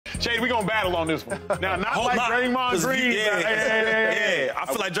Shady, we gonna battle on this one. Now, not like Draymond Green. Yeah. I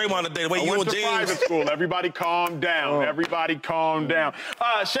feel like Draymond today. The way you and James. Private school. Everybody calm down. Everybody calm down.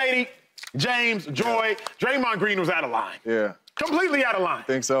 Shady, James, Joy, Draymond Green was out of line. Yeah. Completely out of line.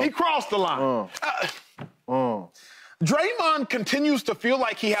 Think so? He crossed the line. Draymond continues to feel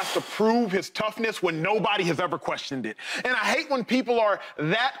like he has to prove his toughness when nobody has ever questioned it. And I hate when people are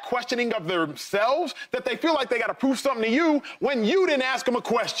that questioning of themselves that they feel like they got to prove something to you when you didn't ask them a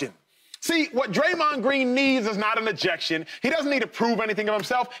question. See, what Draymond Green needs is not an ejection. He doesn't need to prove anything of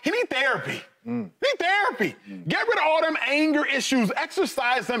himself. He needs therapy. He needs therapy. Get rid of all them anger issues.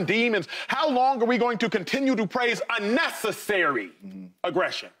 Exercise them demons. How long are we going to continue to praise unnecessary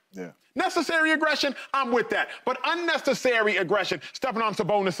aggression? Yeah. Necessary aggression, I'm with that. But unnecessary aggression, stepping on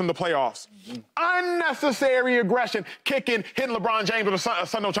Sabonis in the playoffs. Unnecessary aggression, kicking, hitting LeBron James with a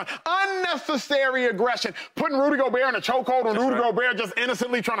sun don't shine. Unnecessary aggression, putting Rudy Gobert in a chokehold and Rudy Gobert just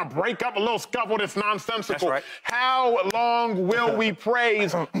innocently trying to break up a little scuffle that's nonsensical. That's right. How long will we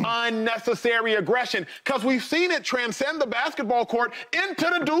praise unnecessary aggression? Because we've seen it transcend the basketball court into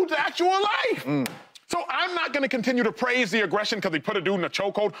the dude's actual life. So I'm not going to continue to praise the aggression because he put a dude in a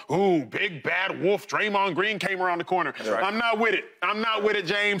chokehold. Ooh, big bad wolf. Draymond Green came around the corner. Right. I'm not with it. I'm not with it,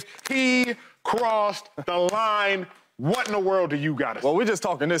 James. He crossed the line. What in the world do you got to say? Well, we're just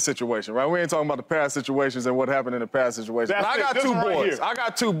talking this situation, right? We ain't talking about the past situations and what happened in the past situations. I got two boys. I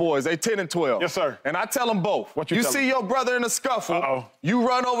got two boys. They 10 and 12. Yes, sir. And I tell them both. What you see your brother in a scuffle. You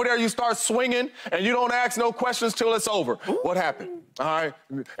run over there, you start swinging, and you don't ask no questions till it's over. What happened? All right?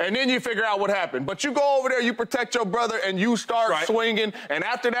 And then you figure out what happened. But you go over there, you protect your brother, and you start swinging. And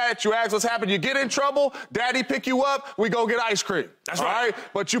after that, you ask what's happened. You get in trouble, daddy pick you up, we go get ice cream. That's all right?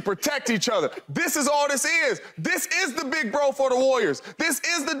 But you protect each other. This is all this is. This is the big bro for the Warriors. This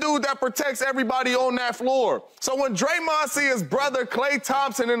is the dude that protects everybody on that floor. So when Draymond see his brother Klay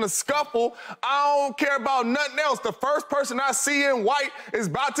Thompson in a scuffle, I don't care about nothing else. The first person I see in white is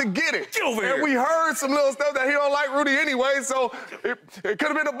about to get it. Get over here. And we heard some little stuff that he don't like Rudy anyway, so it could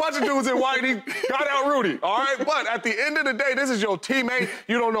have been a bunch of dudes in white. He got out Rudy, all right? But at the end of the day, this is your teammate.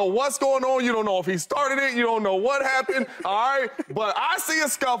 You don't know what's going on. You don't know if he started it. You don't know what happened, all right? But I see a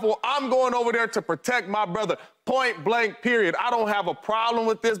scuffle. I'm going over there to protect my brother. Point blank, period. I don't have a problem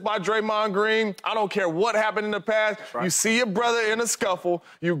with this by Draymond Green. I don't care what happened in the past. You see your brother in a scuffle,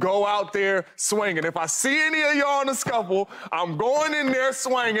 you go out there swinging. If I see any of y'all in a scuffle, I'm going in there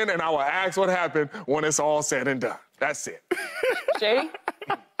swinging, and I will ask what happened when it's all said and done. That's it. Shady?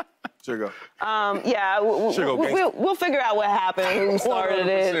 Sure go. Yeah, we'll figure out what happened, who started 100%.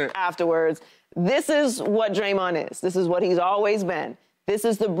 It afterwards. This is what Draymond is. This is what he's always been. This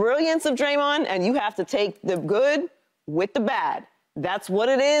is the brilliance of Draymond, and you have to take the good with the bad. That's what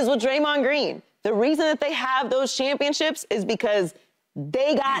it is with Draymond Green. The reason that they have those championships is because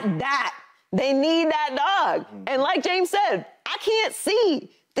they got that. They need that dog. And like James said, I can't see.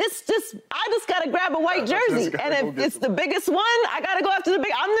 I just got to grab a white jersey. And if it's the biggest one, I got to go after the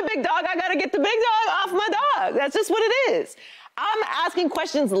big. I'm the big dog. I got to get the big dog off my dog. That's just what it is. I'm asking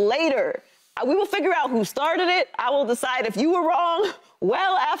questions later. We will figure out who started it. I will decide if you were wrong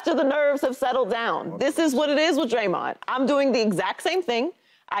well after the nerves have settled down. This is what it is with Draymond. I'm doing the exact same thing.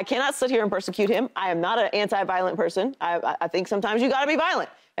 I cannot sit here and persecute him. I am not an anti-violent person. I think sometimes you got to be violent.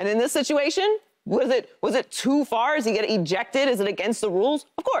 And in this situation, was it too far? Is he get ejected? Is it against the rules?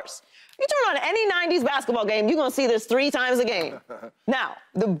 Of course. You turn on any 90s basketball game, you're going to see this 3 times a game. Now,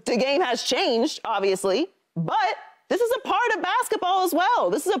 the game has changed, obviously, but this is a part of basketball as well.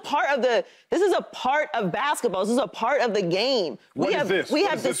 This is a part of basketball. This is a part of the game. What is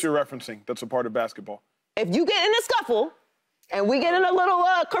this you're referencing that's a part of basketball? If you get in a scuffle and we get in a little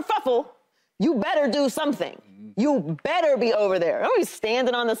kerfuffle, you better do something. You better be over there. Don't be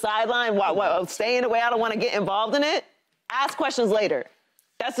standing on the sideline, staying away. I don't want to get involved in it. Ask questions later.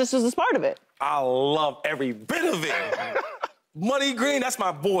 That's just part of it. I love every bit of it. Money Green, that's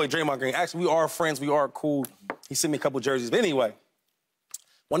my boy, Draymond Green. Actually, we are friends. We are cool. He sent me a couple jerseys. But anyway,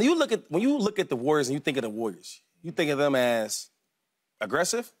 when you look at the Warriors and you think of the Warriors, you think of them as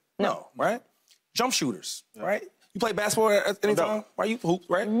aggressive? No, right? Jump shooters, right? You play basketball at any time, right? You hoop,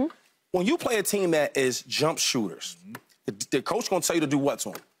 right? When you play a team that is jump shooters, the coach gonna tell you to do what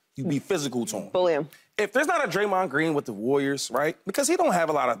to them? You be physical to them. Bully him. If there's not a Draymond Green with the Warriors, right? Because he don't have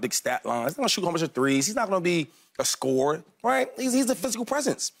a lot of big stat lines. He's not gonna shoot a bunch of threes. He's not gonna be a scorer, right? He's a physical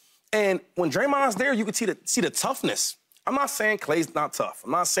presence. And when Draymond's there, you can see the toughness. I'm not saying Klay's not tough.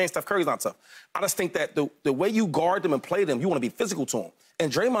 I'm not saying Steph Curry's not tough. I just think that the way you guard them and play them, you want to be physical to them. And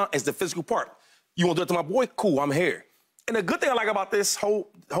Draymond is the physical part. You want to do it to my boy? Cool, I'm here. And the good thing I like about this whole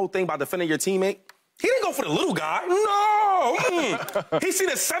thing about defending your teammate He didn't go for the little guy. No. He seen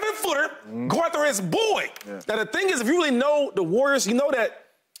a 7-footer go after his boy. Yeah. Now, the thing is, if you really know the Warriors, you know that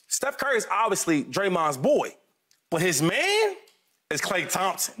Steph Curry is obviously Draymond's boy. But his man is Klay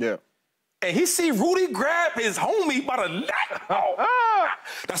Thompson. Yeah. And he see Rudy grab his homie by the neck.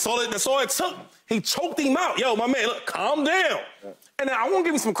 That's all it took. He choked him out. Yo, my man, look, calm down. Yeah. And then I want to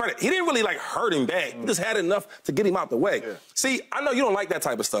give him some credit. He didn't really, hurt him bad. He just had enough to get him out the way. Yeah. See, I know you don't like that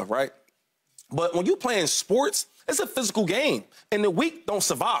type of stuff, right? But when you playing sports, it's a physical game. And the weak don't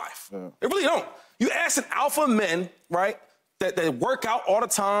survive. Yeah. They really don't. You ask an alpha men, right, that work out all the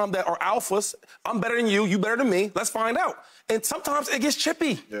time, that are alphas. I'm better than you better than me. Let's find out. And sometimes it gets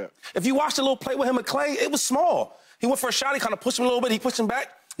chippy. Yeah. If you watch the little play with him and Klay, it was small. He went for a shot, he kind of pushed him a little bit, he pushed him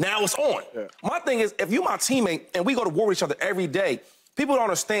back. Now it's on. Yeah. My thing is, if you're my teammate and we go to war with each other every day, people don't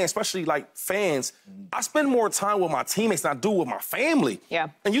understand, especially fans, I spend more time with my teammates than I do with my family. Yeah.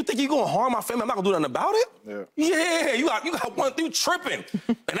 And you think you're going to harm my family, I'm not going to do nothing about it? Yeah, you got one thing tripping.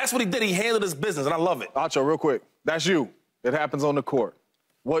 And that's what he did. He handled his business, and I love it. Acho, real quick, that's you. It happens on the court.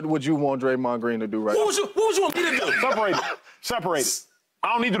 What would you want Draymond Green to do right now? What would you want me to do? Separate it.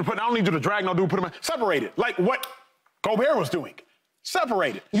 I don't need you to drag no dude, put him in. Separate it. Like what Gobert was doing.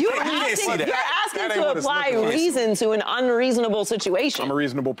 Separate it. You're asking to apply reason to an unreasonable situation. I'm a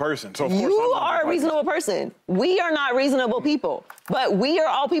reasonable person, so of course you are a reasonable person. We are not reasonable people, but we are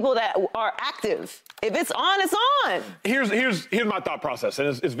all people that are active. If it's on, it's on. Here's my thought process, and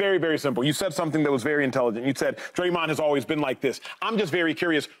it's very, very simple. You said something that was very intelligent. You said Draymond has always been like this. I'm just very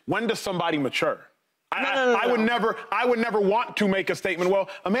curious. When does somebody mature? No. I would never want to make a statement. Well,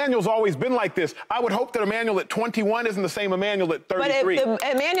 Emmanuel's always been like this. I would hope that Emmanuel at 21 isn't the same Emmanuel at 33. But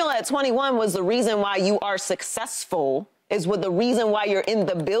if Emmanuel at 21 was the reason why you are successful, is with the reason why you're in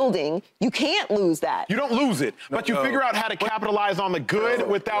the building, you can't lose that. You don't lose it, but you figure out how to capitalize on the good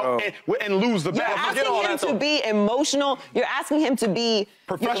and lose the bad. You're asking him to be emotional. You're asking him to be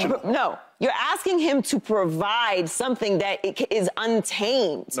professional. You're asking him to provide something that is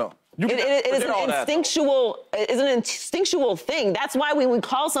untamed. No. It is an instinctual thing. That's why when we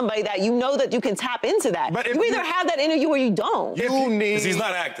call somebody that, you know that you can tap into that. But you either have that in you or you don't. Because he's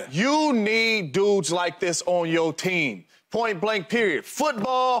not acting. You need dudes like this on your team. Point blank, period.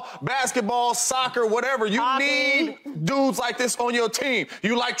 Football, basketball, soccer, whatever. You need dudes like this on your team.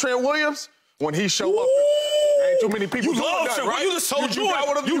 You like Trent Williams? When he show up, ain't too many people doing that, right? You just told you got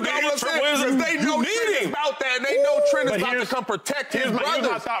what I'm saying. They know Trent is about that, and they know Trent is about to come protect his brothers. Here's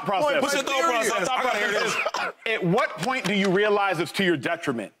my thought process. What's your thought process? At what point do you realize it's to your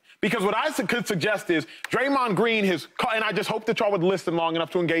detriment? Because what I could suggest is Draymond Green and I just hope that y'all would listen long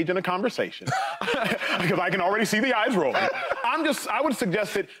enough to engage in a conversation. Because I can already see the eyes rolling. I would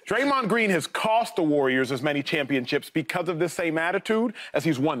suggest that Draymond Green has cost the Warriors as many championships because of this same attitude as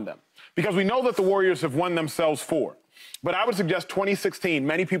he's won them. Because we know that the Warriors have won themselves 4. But I would suggest 2016,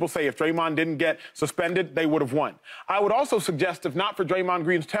 many people say if Draymond didn't get suspended, they would have won. I would also suggest if not for Draymond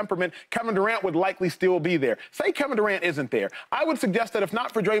Green's temperament, Kevin Durant would likely still be there. Say Kevin Durant isn't there. I would suggest that if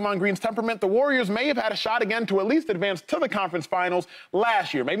not for Draymond Green's temperament, the Warriors may have had a shot again to at least advance to the conference finals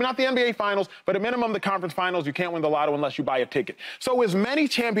last year. Maybe not the NBA finals, but at minimum the conference finals. You can't win the lotto unless you buy a ticket. So as many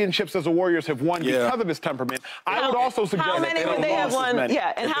championships as the Warriors have won because of his temperament, I would also suggest how many would they have won?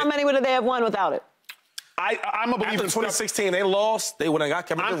 Yeah, and how many would they have won without it? I'm a believer in 2016, they lost. They would have got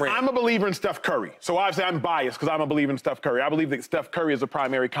Kevin Durant. I'm a believer in Steph Curry. So obviously I'm biased because I'm a believer in Steph Curry. I believe that Steph Curry is a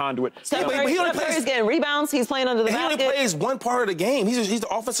primary conduit. Steph Curry's getting rebounds. He's playing under the basket. He only plays one part of the game. He's the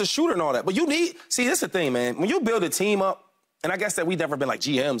offensive shooter and all that. But this is the thing, man. When you build a team up, and I guess that we've never been like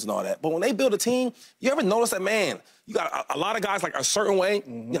GMs and all that, but when they build a team, you ever notice that, man, you got a lot of guys like a certain way,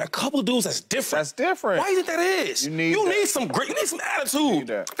 you got a couple of dudes that's different. That's different. Why do you think that is? You need some attitude.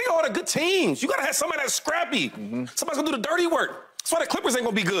 Think of all the good teams. You got to have somebody that's scrappy. Somebody's going to do the dirty work. That's why the Clippers ain't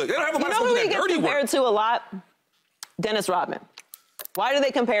going to be good. They don't have nobody that's going to do that dirty work. You know who he gets compared to a lot? Dennis Rodman. Why do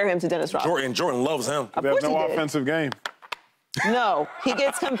they compare him to Dennis Rodman? Jordan loves him. He has no offensive game. No, he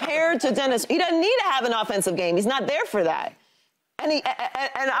gets compared to Dennis. He doesn't need to have an offensive game. He's not there for that.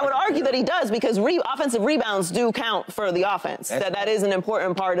 And I would argue that he does because offensive rebounds do count for the offense. That is an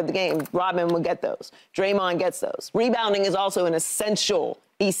important part of the game. Rodman would get those. Draymond gets those. Rebounding is also an essential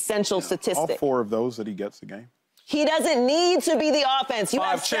statistic. All 4 of those that he gets a game. He doesn't need to be the offense. You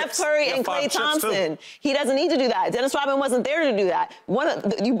have Steph Curry and Klay Thompson. He doesn't need to do that. Dennis Rodman wasn't there to do that.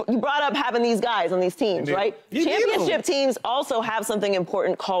 You brought up having these guys on these teams, right? Championship teams also have something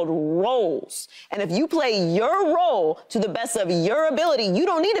important called roles. And if you play your role to the best of your ability, you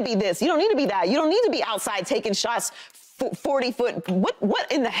don't need to be this. You don't need to be that. You don't need to be outside taking shots 40-foot.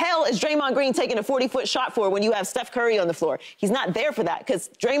 What in the hell is Draymond Green taking a 40-foot shot for when you have Steph Curry on the floor? He's not there for that because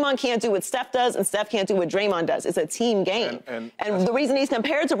Draymond can't do what Steph does and Steph can't do what Draymond does. It's a team game. And the reason he's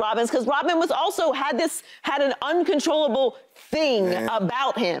compared to Robin is because Robin was also had an uncontrollable thing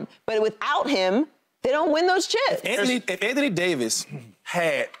about him. But without him, they don't win those chips. If Anthony Davis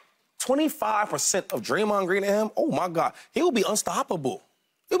had 25% of Draymond Green in him, oh my God, he would be unstoppable.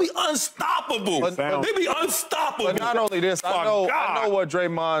 He'll be unstoppable. He'll be unstoppable. But not only this, I know what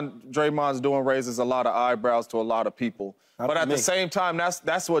Draymond's doing raises a lot of eyebrows to a lot of people. But at the same time,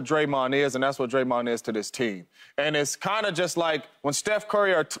 that's what Draymond is, and that's what Draymond is to this team. And it's kind of just like when Steph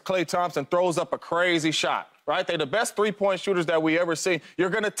Curry or Klay Thompson throws up a crazy shot, right? They're the best three-point shooters that we ever seen. You're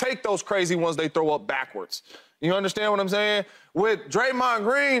going to take those crazy ones they throw up backwards. You understand what I'm saying? With Draymond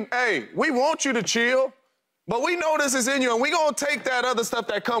Green, hey, we want you to chill. But we know this is in you, and we're going to take that other stuff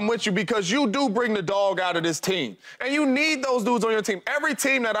that come with you because you do bring the dog out of this team. And you need those dudes on your team. Every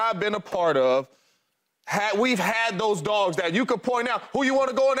team that I've been a part of, we've had those dogs that you could point out who you want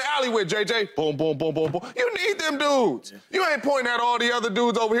to go in the alley with, JJ. Boom, boom, boom, boom, boom. You need them dudes. You ain't pointing at all the other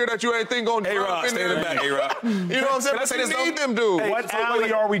dudes over here that you ain't think going to A-Rod, stay in the back, A-Rod. You know what I'm saying? But you need them dudes. What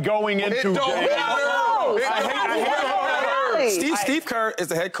alley are we going into, It don't matter. Steve Kerr is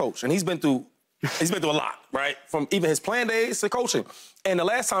the head coach, and he's been through a lot, right? From even his playing days to coaching. And the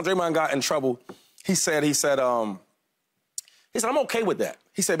last time Draymond got in trouble, he said, I'm okay with that.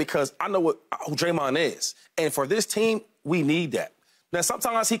 He said, because I know who Draymond is. And for this team, we need that. Now,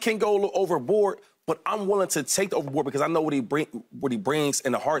 sometimes he can go a little overboard, but I'm willing to take the overboard because I know what he brings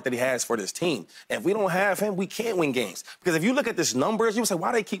and the heart that he has for this team. And if we don't have him, we can't win games. Because if you look at this numbers, you would say,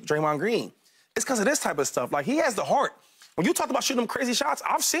 why they keep Draymond Green? It's because of this type of stuff. Like, he has the heart. When you talk about shooting them crazy shots,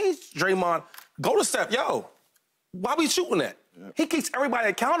 I've seen Draymond go to step, yo, why we shooting that? Yeah. He keeps everybody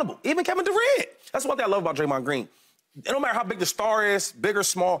accountable, even Kevin Durant. That's one thing I love about Draymond Green. It don't matter how big the star is, big or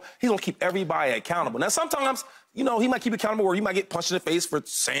small, he's going to keep everybody accountable. Now, sometimes, you know, he might keep you accountable or you might get punched in the face for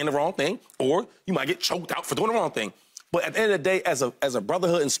saying the wrong thing or you might get choked out for doing the wrong thing. But at the end of the day, as a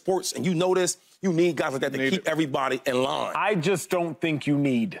brotherhood in sports, and you know this, you need guys like that to keep everybody in line. I just don't think you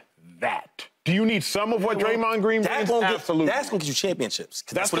need that. Do you need some of what Draymond Green brings? Absolutely. That's going to get you championships.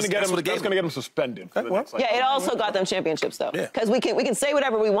 That's going to get him suspended. Yeah, it also got them championships, though. Because we can say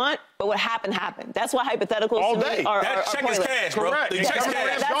whatever we want, but what happened, happened. That's why hypotheticals all day are that check is cash, bro. Correct.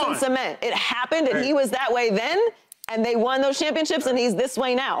 That's in cement. It happened, and he was that way then, and they won those championships, and he's this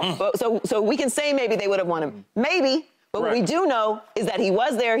way now. So we can say maybe they would have won him. Maybe. But what we do know is that he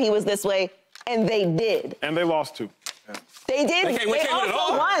was there, he was this way, and they did. And they lost too. They did. They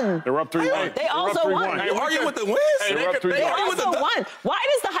also won. They were up 3-1. They also won. You argue with the wins? They also won. Why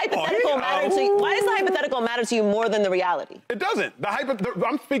does the hypothetical matter to you? Why does the hypothetical matter to you more than the reality? It doesn't.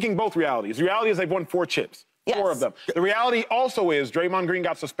 I'm speaking both realities. The reality is they've won 4 chips. Yes. 4 of them. The reality also is Draymond Green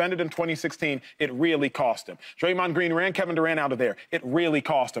got suspended in 2016. It really cost him. Draymond Green ran Kevin Durant out of there. It really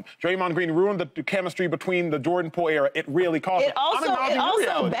cost him. Draymond Green ruined the chemistry between the Jordan Poole era. It really cost him. It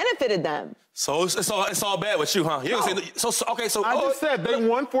also benefited them. So it's all bad with you, huh? You no. Okay, so I just said they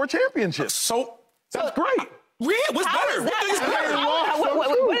won 4 championships. So that's great. What's better?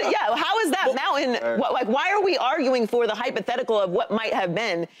 How is that mountain? Like, why are we arguing for the hypothetical of what might have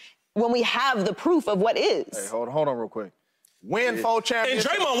been when we have the proof of what is? Hey, hold on real quick. Win 4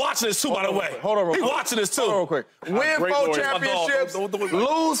 championships. And Draymond watching this too, by the way. Hold on real quick. He watching this too. Hold on real quick. Win 4 championships,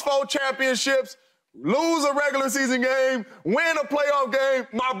 lose 4 championships, lose a regular season game, win a playoff game.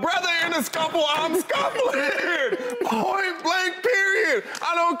 My brother in a scuffle, I'm scuffling. Point blank, period.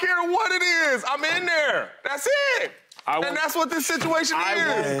 I don't care what it is. I'm in there. That's it. And that's what this situation is.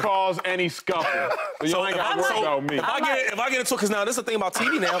 I won't cause any scuffle. So you ain't got to worry about me. If I get into it, because now this is the thing about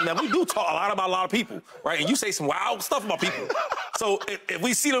TV now. Now, we do talk a lot about a lot of people, right? And you say some wild stuff about people. So if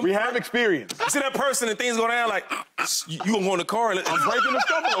we see them... We have experience. You see that person and things go down, like, you gonna go in the car and... I'm breaking the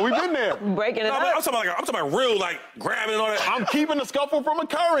scuffle. We've been there. Breaking it up. I'm talking about real, like, grabbing and all that. I'm keeping the scuffle from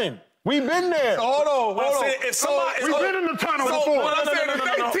occurring. We've been there. Hold on. We've been in the tunnel before. No. They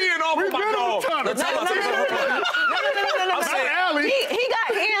teeing off with my dog. He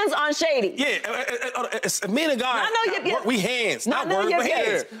got hands on Shady. Yeah, it's me and a guy. We hands, not words, but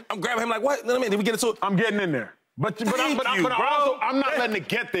hands. I'm grabbing him like, what? Did we get into it? I'm getting in there. But I'm not letting it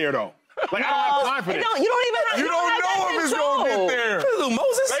get there, though. Like, I don't have time for this. You don't even have You don't know if it's going to get there.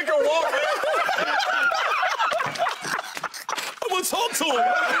 Moses? They can walk I'm going to talk to him.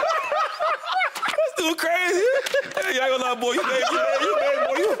 This dude crazy. Hey, I ain't gonna lie, boy. You made,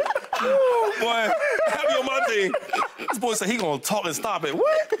 boy. Boy, happy on my team. This boy said he gonna talk and stop it.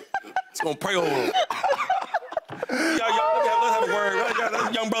 What? He's gonna pray over him. Let's have a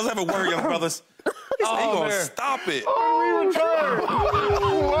word. Young brothers, have a word, young brothers. He gonna stop it. We return.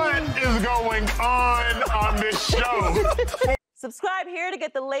 What is going on this show? Subscribe here to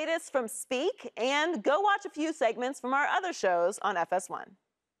get the latest from Speak, and go watch a few segments from our other shows on FS1.